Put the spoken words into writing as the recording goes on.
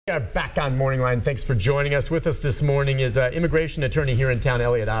We are back on MorningLine. Thanks for joining us. With us this morning is immigration attorney here in town,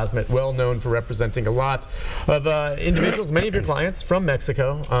 Elliot Osment, well known for representing a lot of individuals, many of your clients from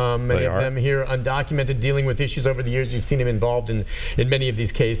Mexico, many of them here undocumented, dealing with issues over the years. You've seen him involved in many of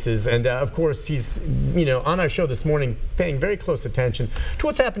these cases. And of course, he's on our show this morning paying very close attention to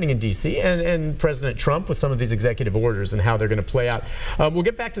what's happening in D.C. and President Trump with some of these executive orders and how they're going to play out. We'll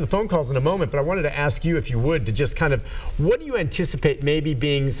get back to the phone calls in a moment, but I wanted to ask you, if you would, to just kind of, what do you anticipate maybe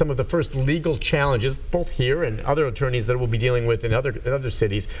being some of the first legal challenges, both here and other attorneys that we'll be dealing with in other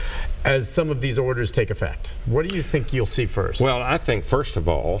cities, as some of these orders take effect? What do you think you'll see first? Well, I think, first of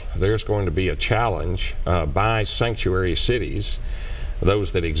all, there's going to be a challenge by sanctuary cities,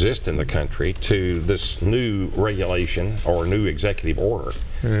 those that exist in the country, to this new regulation or new executive order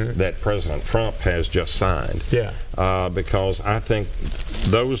that President Trump has just signed. Yeah. Because I think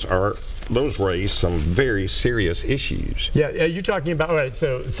those raise some very serious issues. Yeah, you're talking about, all right,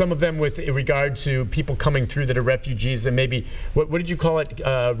 so some of them with regard to people coming through that are refugees and maybe, what did you call it,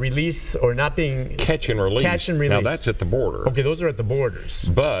 release or not being... Catch and release. Catch and release. Now that's at the border. Okay, those are at the borders.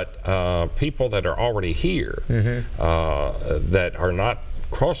 But people that are already here that are not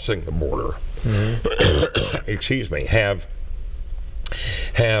crossing the border, excuse me, have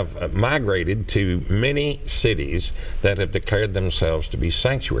migrated to many cities that have declared themselves to be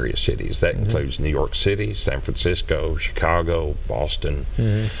sanctuary cities. That includes New York City, San Francisco, Chicago, Boston,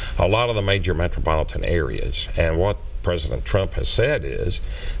 a lot of the major metropolitan areas. And what President Trump has said is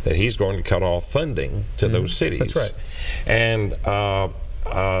that he's going to cut off funding to those cities. That's right. And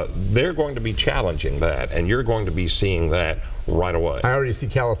they're going to be challenging that, and you're going to be seeing that right away. I already see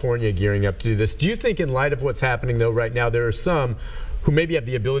California gearing up to do this. Do you think, in light of what's happening, though, right now, there are some who maybe have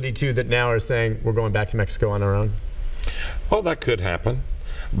the ability to, that now are saying, we're going back to Mexico on our own? Well, that could happen.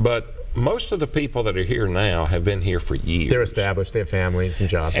 But most of the people that are here now have been here for years. They're established, they have families and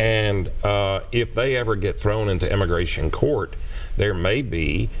jobs. And if they ever get thrown into immigration court, there may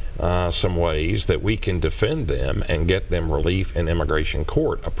be some ways that we can defend them and get them relief in immigration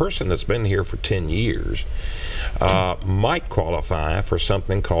court. A person that's been here for 10 years might qualify for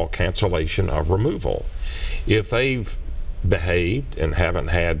something called cancellation of removal. If they've behaved and haven't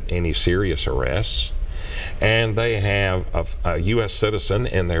had any serious arrests, and they have a U.S. citizen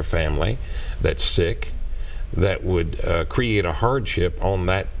in their family that's sick, that would create a hardship on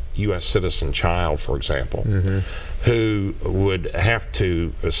that U.S. citizen child, for example, who would have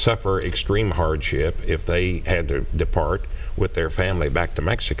to suffer extreme hardship if they had to depart with their family back to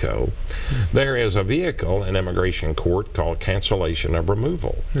Mexico. There is a vehicle in immigration court called cancellation of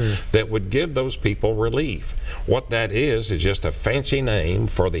removal that would give those people relief. What that is just a fancy name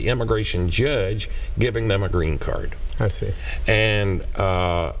for the immigration judge giving them a green card. I see. And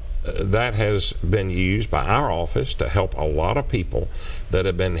that has been used by our office to help a lot of people that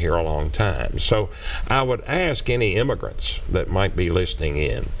have been here a long time. So I would ask any immigrants that might be listening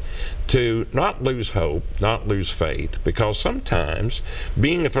in to not lose hope, not lose faith, because sometimes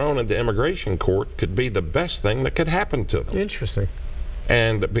being thrown into immigration court could be the best thing that could happen to them. Interesting.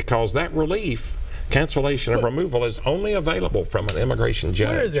 And because that relief, cancellation of removal, is only available from an immigration judge.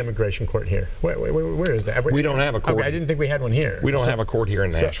 Where is the immigration court here? Where is that? We don't have a court. Okay, I didn't think we had one here. We don't have a court here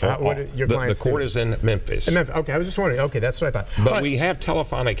in Nashville. The court is in Memphis. Okay, I was just wondering. Okay, that's what I thought. But we have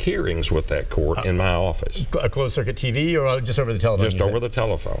telephonic hearings with that court in my office. A closed circuit TV or just over the telephone? Just over the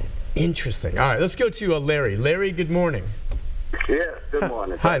telephone. Interesting. All right, let's go to Larry. Larry, good morning. Yes, good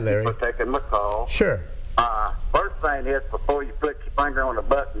morning. Hi, Larry. Thank you for taking my call. Sure. First thing is, before you flick your finger on the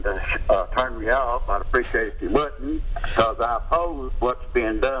button to turn me off, I'd appreciate if you wouldn't, because I oppose what's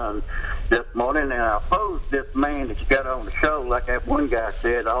being done this morning, and I oppose this man that you got on the show. Like that one guy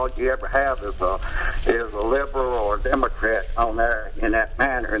said, all you ever have is a liberal or a Democrat on there in that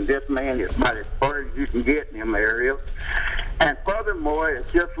manner, and this man is about as far as you can get in them areas. And furthermore,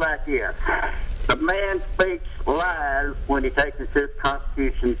 it's just like this. The man speaks lies when he takes his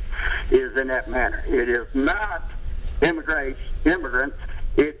Constitution is in that manner. It is not immigrants.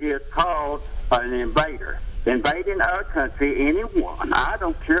 It is called an invader. Invading our country, anyone, I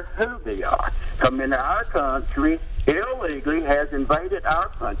don't care who they are, come into our country illegally, has invaded our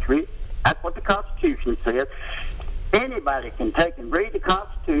country. That's what the Constitution says. Anybody can take and read the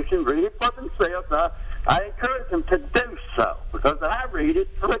Constitution, read it for themselves. I encourage them to do so, because I read it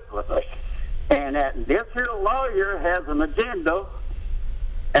frequently. And this here lawyer has an agenda,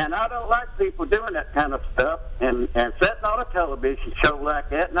 and I don't like people doing that kind of stuff and sitting on a television show like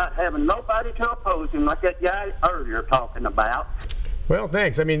that, not having nobody to oppose him, like that guy earlier talking about. Well,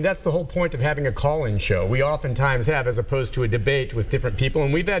 thanks. I mean, that's the whole point of having a call-in show. We oftentimes have, as opposed to a debate with different people,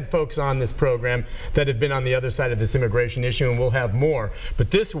 and we've had folks on this program that have been on the other side of this immigration issue, and we'll have more.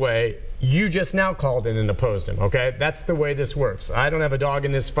 But this way, you just now called in and opposed him, okay? That's the way this works. I don't have a dog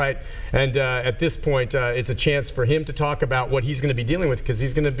in this fight, and at this point, it's a chance for him to talk about what he's going to be dealing with, because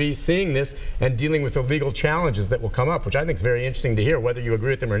he's going to be seeing this and dealing with the legal challenges that will come up, which I think is very interesting to hear, whether you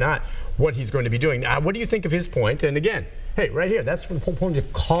agree with him or not, what he's going to be doing. Now, what do you think of his point? And again, hey, right here, that's the whole point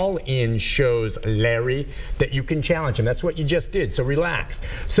of call-in shows, Larry, that you can challenge him. That's what you just did, so relax.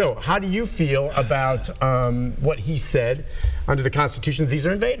 So how do you feel about what he said under the Constitution? These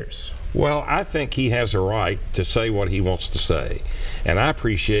are invaders. Well, I think he has a right to say what he wants to say. And I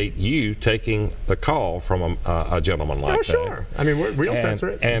appreciate you taking the call from a gentleman like that. Oh, sure. I mean, we don't censor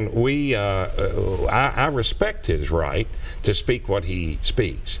it. And I respect his right to speak what he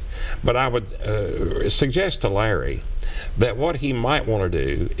speaks. But I would suggest to Larry that what he might want to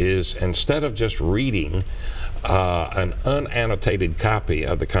do is, instead of just reading an unannotated copy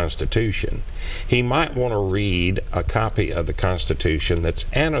of the Constitution, he might want to read a copy of the Constitution that's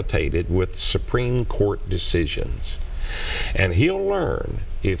annotated with Supreme Court decisions. And he'll learn,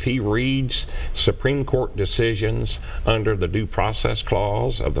 if he reads Supreme Court decisions under the Due Process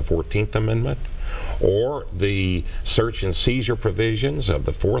Clause of the 14th Amendment, or the search and seizure provisions of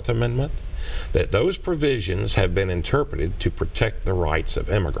the 4th Amendment, that those provisions have been interpreted to protect the rights of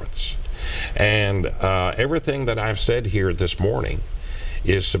immigrants. And everything that I've said here this morning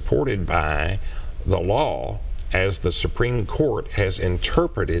is supported by the law as the Supreme Court has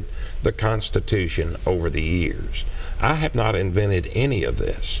interpreted the Constitution over the years. I have not invented any of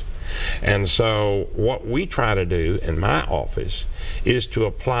this. And so what we try to do in my office is to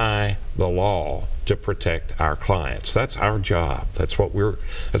apply the law to protect our clients. That's our job. That's what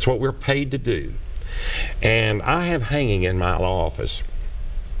we're paid to do. And I have hanging in my law office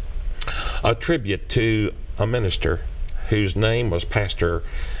a tribute to a minister whose name was Pastor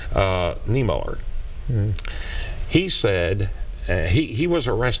Niemöller. He said he was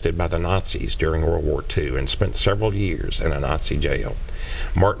arrested by the Nazis during World War II and spent several years in a Nazi jail,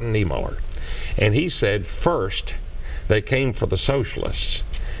 Martin Niemöller. And he said, first, they came for the socialists,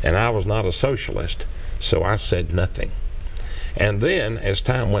 and I was not a socialist, so I said nothing. And then, as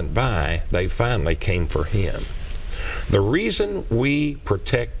time went by, they finally came for him. The reason we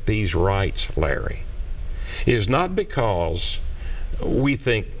protect these rights, Larry, is not because we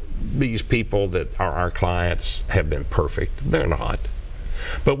think these people that are our clients have been perfect. They're not.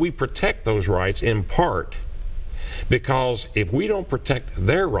 But we protect those rights in part because if we don't protect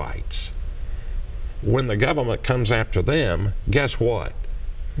their rights, when the government comes after them, guess what?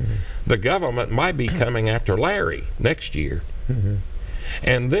 The government might be coming after Larry next year.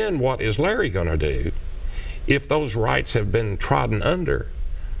 And then what is Larry going to do if those rights have been trodden under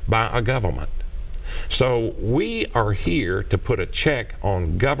by a government? So we are here to put a check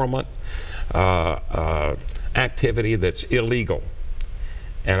on government activity that's illegal.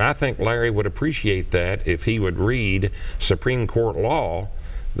 And I think Larry would appreciate that if he would read Supreme Court law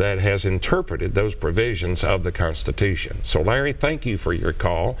that has interpreted those provisions of the Constitution. So Larry, thank you for your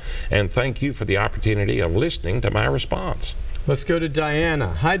call, and thank you for the opportunity of listening to my response. Let's go to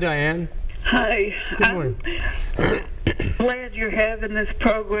Diana. Hi, Diane. Hi. Good morning. I'm glad you're having this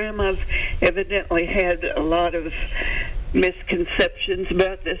program. I've evidently had a lot of misconceptions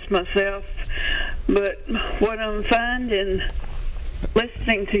about this myself, but what I'm finding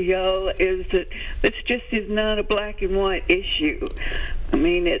listening to y'all is that this just is not a black and white issue. I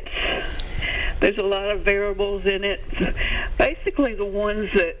mean, there's a lot of variables in it. Basically, the ones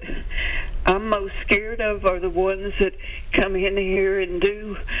that I'm most scared of are the ones that come in here and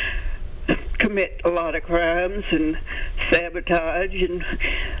do commit a lot of crimes and sabotage,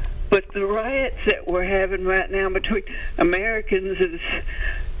 but the riots that we're having right now between Americans is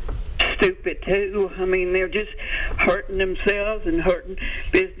stupid too. I mean, they're just hurting themselves and hurting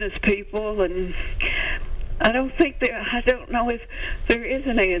business people, and I don't know if there is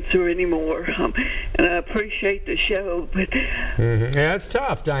an answer anymore. And I appreciate the show, but yeah, it's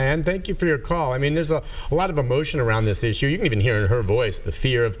tough, Diane. Thank you for your call. I mean, there's a lot of emotion around this issue. You can even hear in her voice the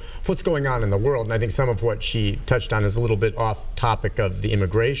fear of what's going on in the world, and I think some of what she touched on is a little bit off topic of the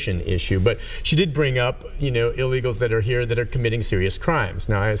immigration issue, but she did bring up, illegals that are here that are committing serious crimes.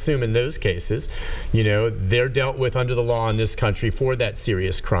 Now, I assume in those cases, they're dealt with under the law in this country for that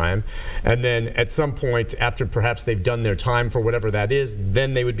serious crime, and then at some point after perhaps they've done their time for whatever that is,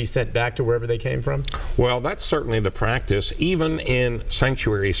 then they would be sent back to wherever they came from? Well, that's certainly the practice, even in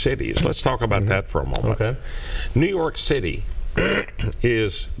sanctuary cities. Let's talk about that for a moment. Okay. New York City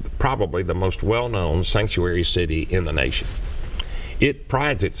is probably the most well-known sanctuary city in the nation. it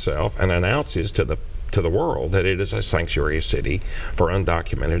prides itself and announces to the world that it is a sanctuary city for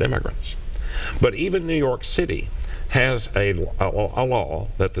undocumented immigrants. But even New York City has a law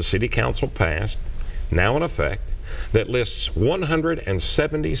that the city council passed, now in effect, that lists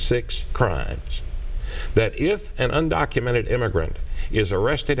 176 crimes that if an undocumented immigrant is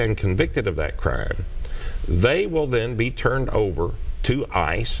arrested and convicted of that crime, they will then be turned over to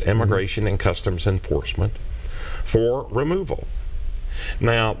ICE, Immigration and Customs Enforcement, for removal.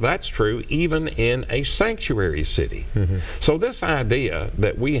 Now, that's true even in a sanctuary city. So this idea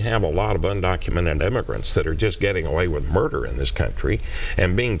that we have a lot of undocumented immigrants that are just getting away with murder in this country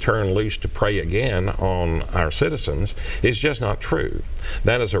and being turned loose to prey again on our citizens is just not true.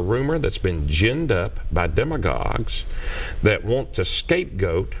 That is a rumor that's been ginned up by demagogues that want to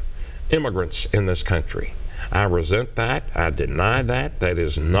scapegoat immigrants in this country. I resent that. I deny that. That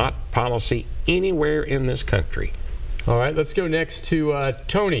is not policy anywhere in this country. All right, let's go next to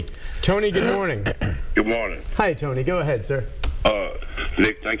Tony. Tony, good morning. Good morning. Hi, Tony. Go ahead, sir.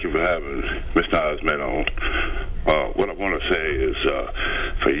 Nick, thank you for having Mr. Osment on. What I want to say is,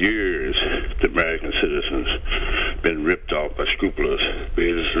 for years, the American citizens been ripped off by scrupulous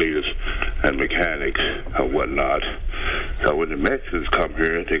business leaders and mechanics and whatnot. So when the Mexicans come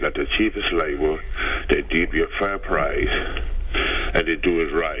here, they got the cheapest labor, they give you a fair price, and they do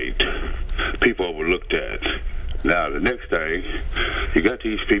it right. People overlook that. Now, the next thing, you got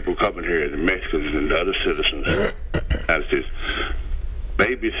these people coming here, the Mexicans and the other citizens, as this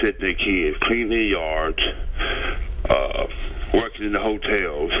babysitting their kids, cleaning their yards, working in the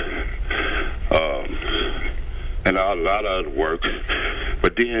hotels, and a lot of other work.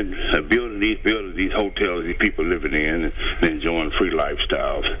 But then building these hotels, these people living in and enjoying free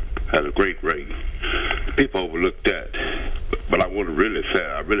lifestyles at a great rate. People overlook that. But I want to really say,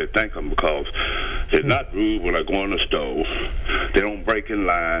 I really thank them because they're not rude when I go on the stove. They don't break in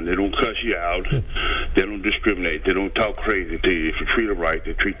line. They don't cuss you out. They don't discriminate. They don't talk crazy to you. If you treat them right,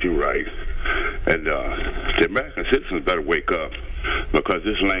 they treat you right. And the American citizens better wake up because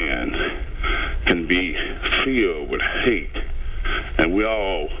this land can be filled with hate. And we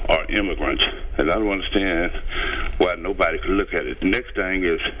all are immigrants, and I don't understand why nobody can look at it. The next thing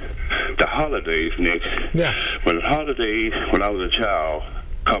is the holidays, Nick. Yeah. When the holidays, when I was a child,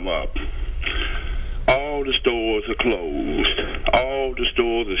 come up, all the stores are closed. All the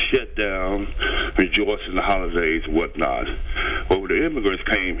stores are shut down, rejoicing the holidays and whatnot. But when the immigrants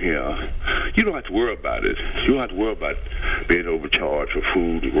came here, you don't have to worry about it. You don't have to worry about being overcharged for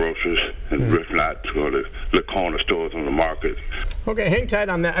food and groceries and not going to the corner stores on the market. Okay, hang tight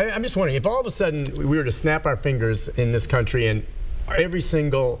on that. I'm just wondering, if all of a sudden we were to snap our fingers in this country and every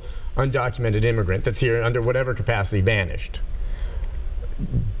single undocumented immigrant that's here under whatever capacity vanished,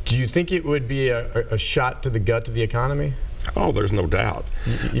 do you think it would be a shot to the gut of the economy? Oh, there's no doubt.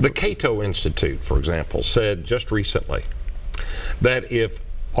 The Cato Institute, for example, said just recently that if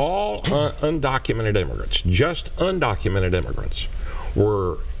all undocumented immigrants, just undocumented immigrants,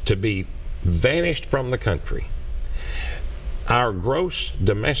 were to be vanished from the country, our gross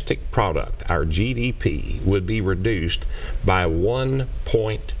domestic product, our GDP, would be reduced by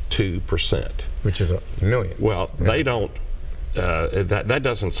 1.2%. Which is millions. Well, yeah. They don't. That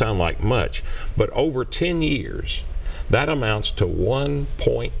doesn't sound like much, but over 10 years, that amounts to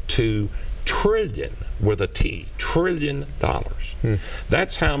 1.2 trillion with a T, $trillion.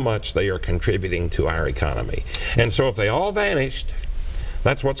 That's how much they are contributing to our economy. And so if they all vanished,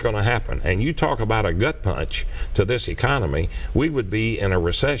 that's what's going to happen. And you talk about a gut punch to this economy, we would be in a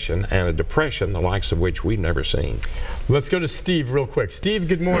recession and a depression the likes of which we've never seen. Let's go to Steve real quick. Steve,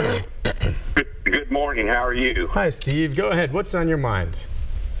 good morning. Good morning. How are you? Hi, Steve. Go ahead. What's on your mind?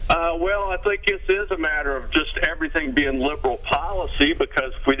 Well, I think this is a matter of just everything being liberal policy,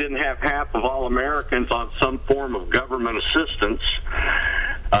 because if we didn't have half of all Americans on some form of government assistance,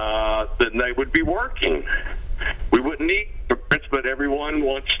 then they would be working. We wouldn't need immigrants, but everyone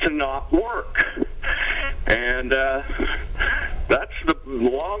wants to not work. And that's the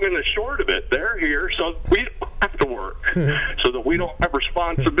long and the short of it. They're here so we don't have to work, so that we don't have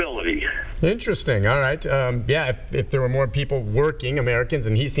responsibility. Interesting. All right. Yeah, if there were more people working, Americans,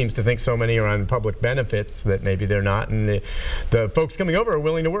 and he seems to think so many are on public benefits that maybe they're not, and the folks coming over are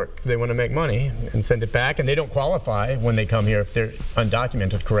willing to work. They want to make money and send it back, and they don't qualify when they come here if they're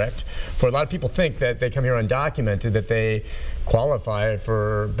undocumented, correct? For a lot of people think that they come here undocumented, that they qualify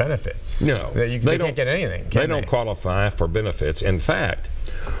for benefits. No, they can't get anything. They don't qualify for benefits. In fact,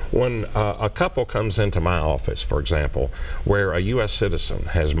 when a couple comes into my office, for example, where a U.S. citizen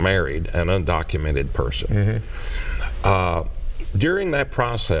has married an undocumented person, during that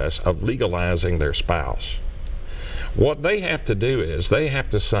process of legalizing their spouse, What they have to do is they have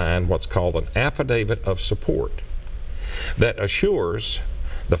to sign what's called an affidavit of support that assures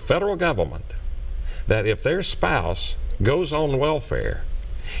the federal government that if their spouse goes on welfare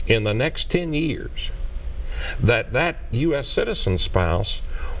in the next 10 years, that U.S. citizen spouse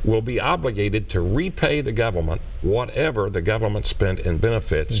will be obligated to repay the government whatever the government spent in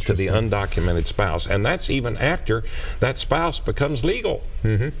benefits to the undocumented spouse. And that's even after that spouse becomes legal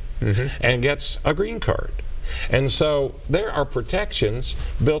and gets a green card. And so there are protections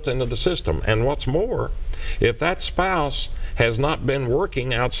built into the system. And what's more, if that spouse has not been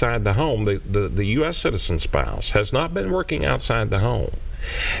working outside the home, the U.S. citizen spouse has not been working outside the home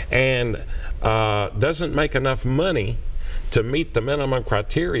and doesn't make enough money to meet the minimum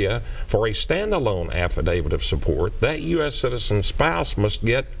criteria for a standalone affidavit of support, that U.S. citizen spouse must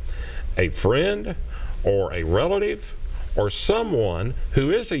get a friend or a relative or someone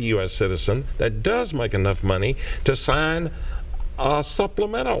who is a U.S. citizen that does make enough money to sign a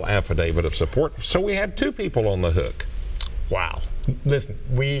supplemental affidavit of support. So we have two people on the hook. Wow. Listen,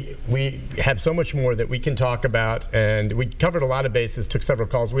 we have so much more that we can talk about, and we covered a lot of bases, took several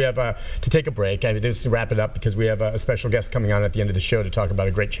calls. We have to take a break. I mean, this is to wrap it up because we have a special guest coming on at the end of the show to talk about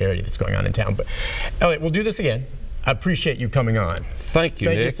a great charity that's going on in town. But Elliot, we'll do this again. I appreciate you coming on. Thank you,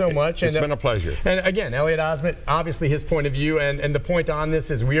 Nick. Thank you so much. It's been a pleasure. And again, Elliot Osment, obviously his point of view, and the point on this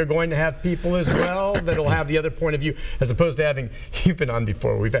is we are going to have people as well that will have the other point of view, as opposed to having, you've been on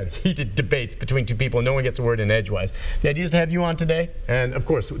before, we've had heated debates between two people and no one gets a word in edgewise. The idea is to have you on today, and of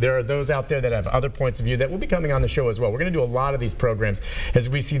course, there are those out there that have other points of view that will be coming on the show as well. We're going to do a lot of these programs as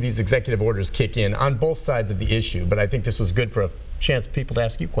we see these executive orders kick in on both sides of the issue, but I think this was good for a chance for people to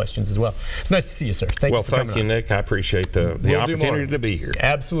ask you questions as well. It's nice to see you, sir. Thank you for coming on. Nick. I appreciate the opportunity to be here.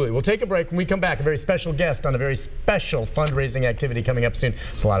 Absolutely. We'll take a break. When we come back, a very special guest on a very special fundraising activity coming up soon.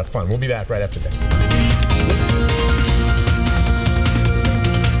 It's a lot of fun. We'll be back right after this.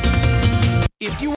 If you